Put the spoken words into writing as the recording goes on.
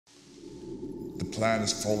plan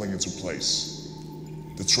is falling into place.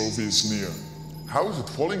 The trophy is near. How is it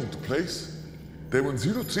falling into place? They went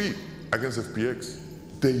 0-3 against FPX.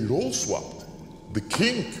 They role swapped the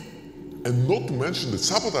king, and not to mention the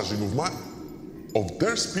sabotaging of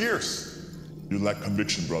their spears. You lack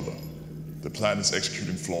conviction, brother. The plan is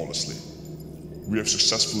executing flawlessly. We have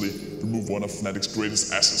successfully removed one of Fnatic's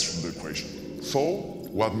greatest assets from the equation. So,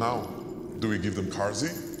 what now? Do we give them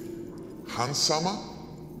Karzi? Hansama?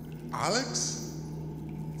 Alex?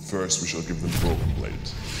 First, we shall give them Broken Blade,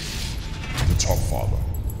 the Top Father.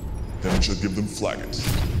 Then we shall give them FLAKKED,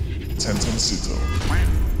 Tentencito,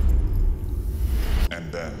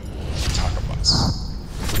 and then TARGAMAS,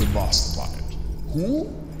 the Mastermind. Who?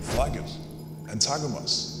 FLAKKED and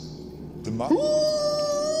TARGAMAS, the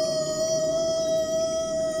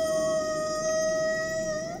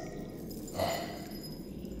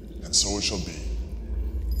And so it shall be,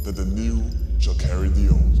 that the new shall carry the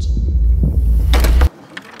old.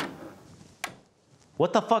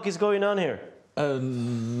 What the fuck is going on here?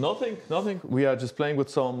 Nothing. We are just playing with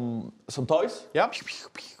some toys. Yeah.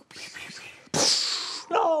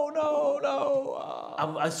 No.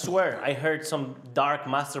 I swear, I heard some dark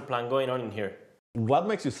master plan going on in here. What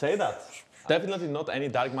makes you say that? Definitely not any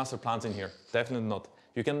dark master plans in here. Definitely not.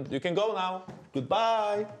 You can go now.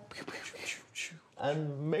 Goodbye.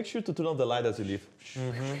 And make sure to turn off the light as you leave.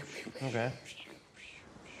 Okay.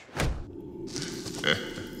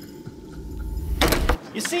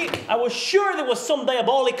 You see, I was sure there was some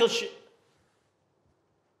diabolical shit.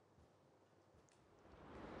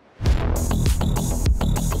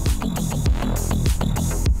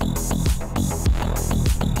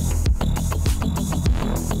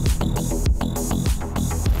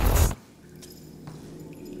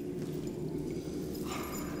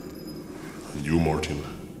 You, Martin,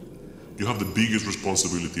 you have the biggest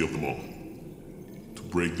responsibility of them all, to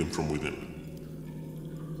break them from within.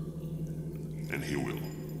 And he will.